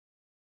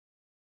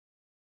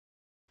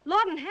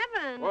Lord in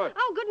heaven. What?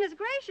 Oh, goodness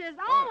gracious.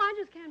 Oh, I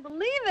just can't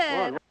believe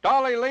it. What?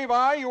 Dolly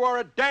Levi, you are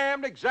a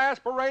damned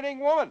exasperating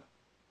woman.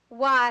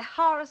 Why,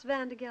 Horace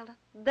Vandergelder,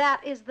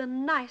 that is the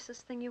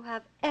nicest thing you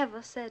have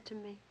ever said to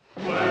me.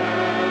 Well,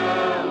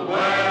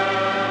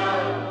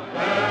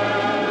 hello,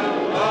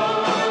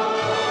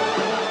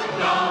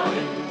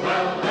 darling,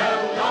 well,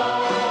 hello,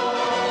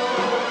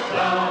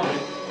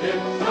 darling.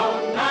 It's so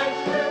nice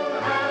to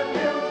have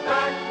you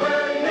back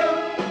where you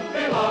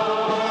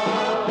belong.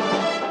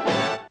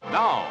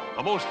 Now,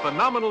 the most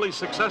phenomenally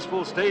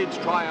successful stage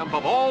triumph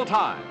of all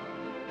time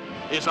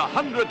is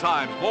 100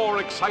 times more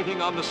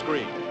exciting on the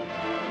screen.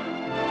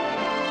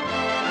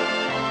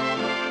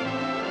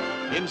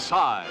 In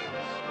size,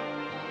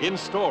 in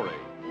story,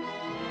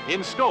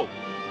 in scope,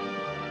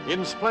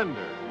 in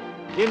splendor,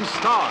 in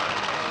stars,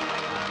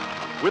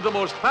 with the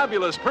most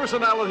fabulous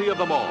personality of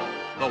them all,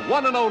 the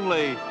one and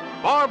only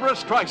Barbra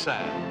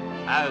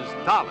Streisand as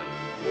Dolly.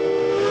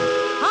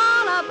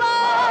 All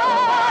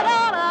aboard,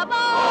 all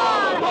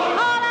aboard,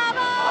 all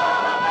aboard.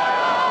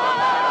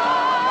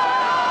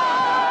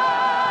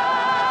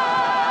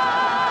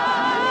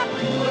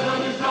 Put on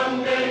your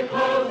Sunday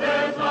clothes,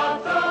 there's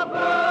lots of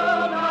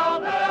world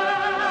out there.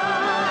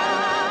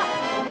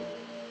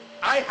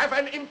 I have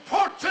an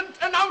important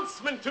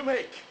announcement to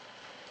make.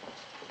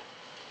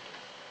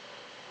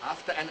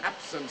 After an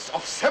absence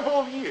of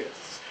several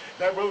years,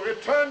 there will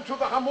return to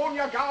the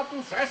Harmonia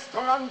Gardens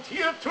restaurant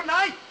here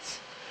tonight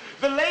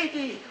the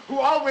lady who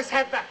always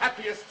had the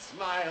happiest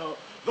smile,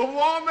 the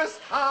warmest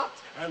heart,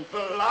 and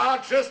the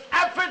largest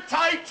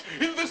appetite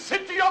in the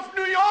city of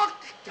New York.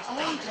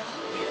 Dolly!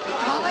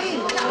 Dolly!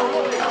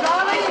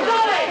 Dolly!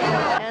 Dolly!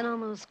 And on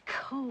those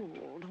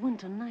cold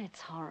winter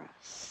nights,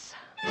 Horace,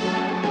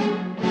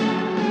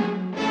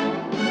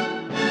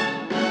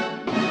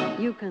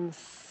 you can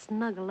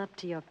snuggle up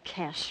to your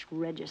cash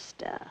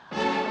register.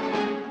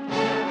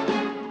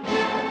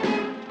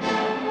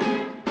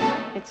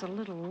 It's a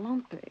little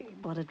lumpy,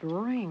 but it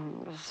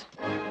rings.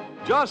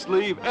 Just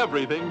leave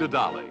everything to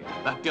Dolly,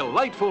 that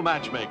delightful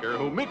matchmaker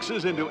who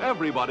mixes into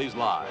everybody's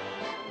lives.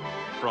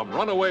 From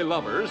runaway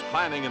lovers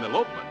planning an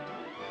elopement,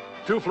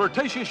 to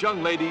flirtatious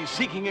young ladies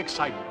seeking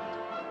excitement,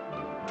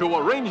 to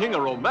arranging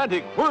a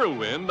romantic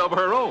whirlwind of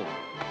her own,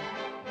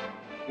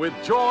 with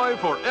joy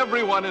for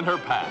everyone in her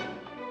path.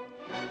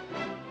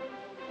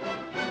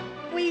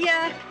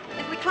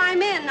 If we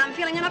climb in, I'm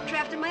feeling an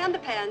updraft in my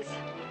underpants.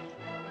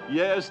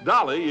 Yes,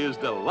 Dolly is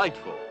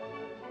delightful.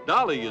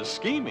 Dolly is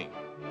scheming.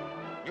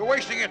 You're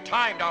wasting your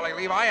time, Dolly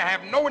Levi. I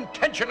have no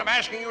intention of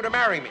asking you to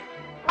marry me.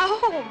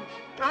 Oh,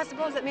 I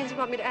suppose that means you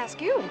want me to ask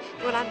you.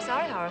 Well, I'm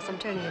sorry, Horace, I'm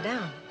turning you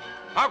down.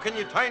 How can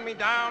you turn me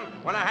down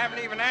when I haven't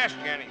even asked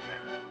you anything?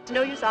 It's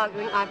no use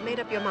arguing. I've made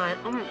up your mind.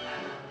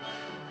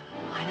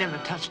 I never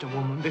touched a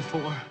woman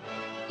before.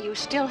 You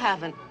still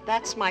haven't.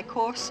 That's my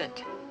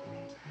corset.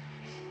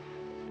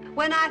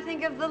 When I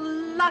think of the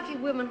lucky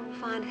women who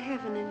find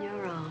heaven in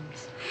your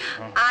arms,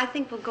 I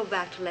think we'll go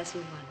back to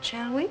lesson 1,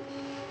 shall we?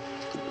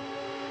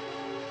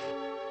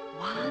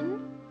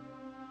 1,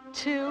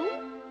 2,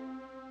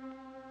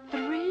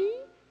 3.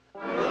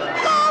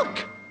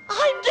 Look!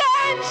 I'm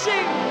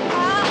dancing!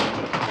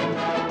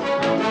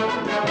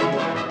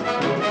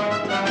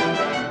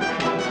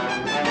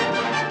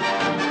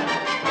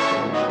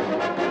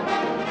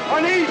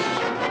 Police!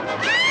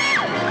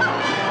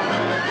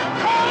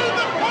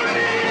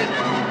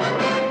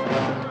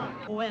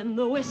 When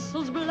the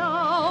whistles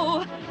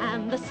blow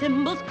and the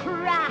cymbals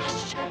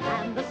crash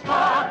and the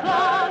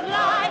sparklers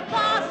light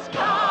the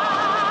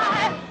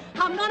sky,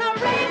 I'm gonna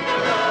raise the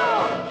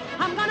roof,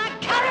 I'm gonna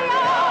carry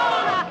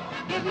on.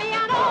 Give me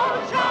an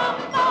old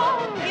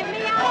trombone, give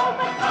me an old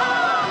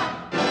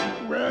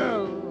baton.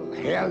 Well,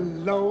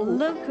 hello.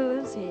 Look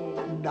who's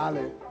here.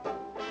 Dolly.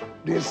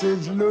 This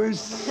is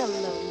Louis.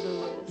 Hello,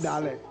 Louis.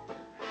 Dolly.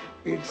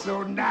 It's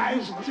so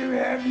nice to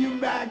have you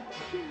back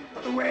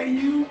where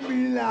you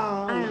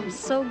belong. I am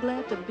so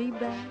glad to be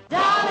back.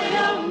 Dolly,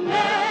 you'll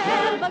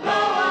never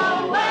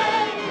go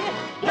away.